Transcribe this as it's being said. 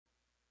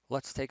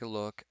Let's take a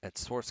look at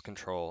source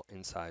control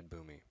inside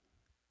Boomi.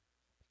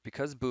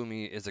 Because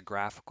Boomi is a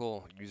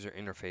graphical user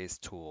interface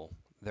tool,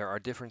 there are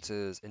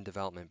differences in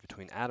development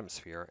between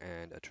Atomsphere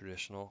and a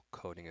traditional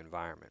coding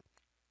environment.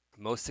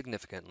 Most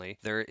significantly,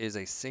 there is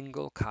a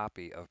single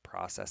copy of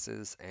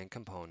processes and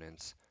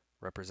components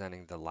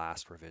representing the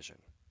last revision.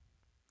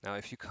 Now,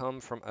 if you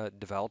come from a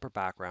developer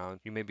background,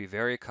 you may be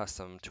very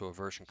accustomed to a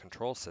version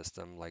control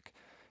system like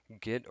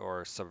Git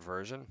or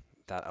Subversion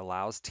that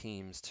allows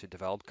teams to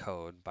develop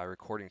code by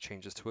recording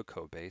changes to a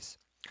codebase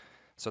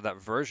so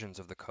that versions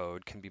of the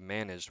code can be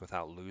managed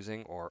without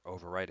losing or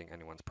overwriting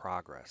anyone's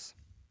progress.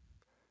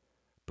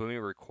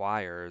 Boomi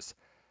requires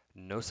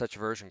no such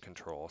version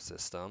control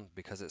system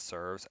because it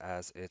serves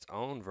as its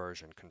own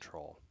version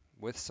control,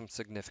 with some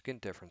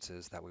significant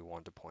differences that we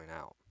want to point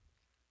out.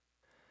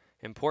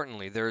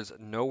 Importantly, there is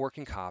no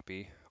working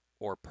copy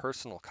or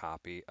personal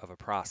copy of a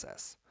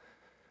process.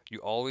 You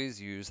always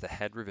use the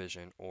head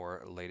revision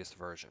or latest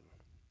version.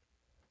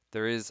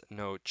 There is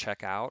no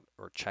checkout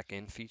or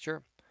check-in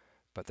feature,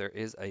 but there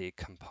is a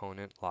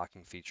component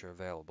locking feature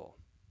available.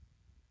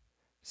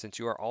 Since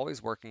you are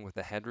always working with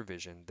the head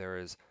revision, there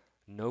is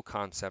no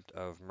concept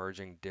of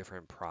merging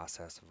different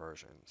process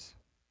versions.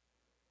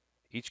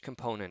 Each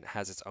component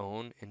has its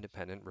own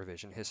independent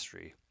revision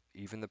history,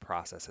 even the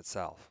process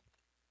itself.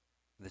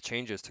 The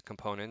changes to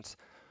components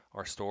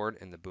are stored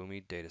in the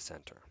Boomi data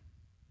center.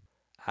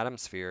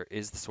 Atomsphere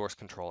is the source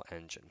control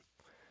engine.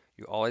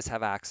 You always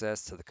have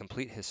access to the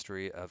complete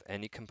history of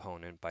any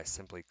component by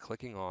simply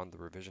clicking on the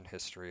revision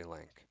history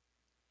link.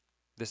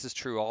 This is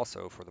true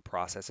also for the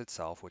process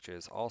itself, which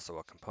is also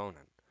a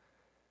component.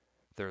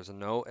 There is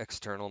no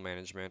external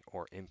management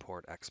or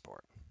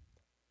import-export.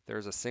 There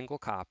is a single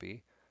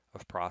copy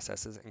of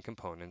processes and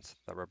components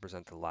that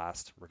represent the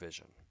last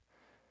revision.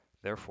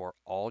 Therefore,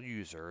 all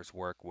users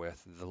work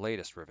with the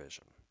latest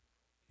revision.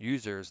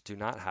 Users do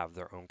not have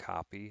their own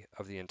copy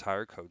of the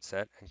entire code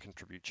set and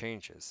contribute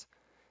changes.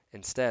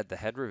 Instead, the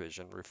head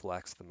revision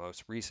reflects the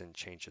most recent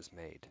changes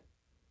made.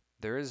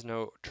 There is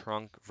no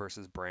trunk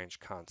versus branch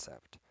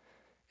concept.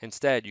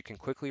 Instead, you can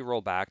quickly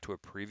roll back to a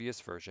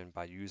previous version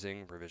by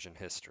using revision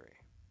history.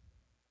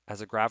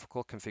 As a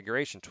graphical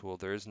configuration tool,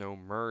 there is no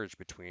merge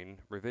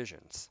between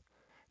revisions.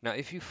 Now,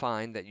 if you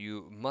find that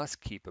you must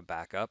keep a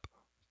backup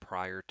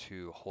prior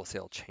to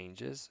wholesale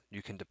changes,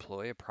 you can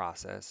deploy a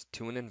process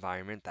to an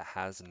environment that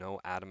has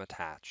no Atom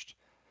attached.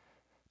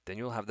 Then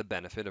you'll have the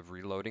benefit of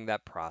reloading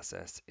that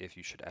process if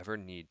you should ever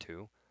need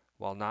to,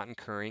 while not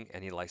incurring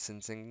any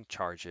licensing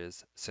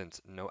charges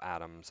since no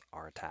atoms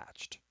are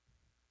attached.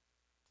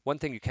 One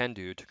thing you can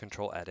do to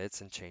control edits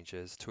and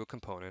changes to a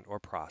component or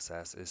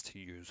process is to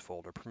use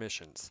folder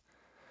permissions.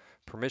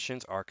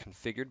 Permissions are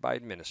configured by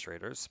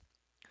administrators,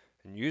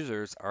 and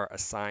users are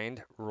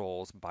assigned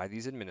roles by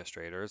these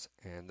administrators,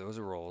 and those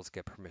roles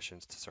get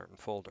permissions to certain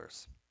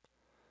folders.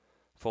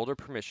 Folder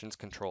permissions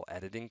control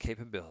editing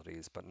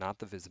capabilities, but not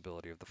the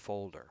visibility of the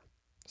folder.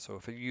 So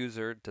if a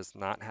user does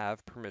not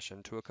have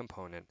permission to a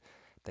component,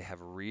 they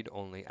have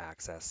read-only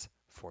access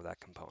for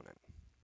that component.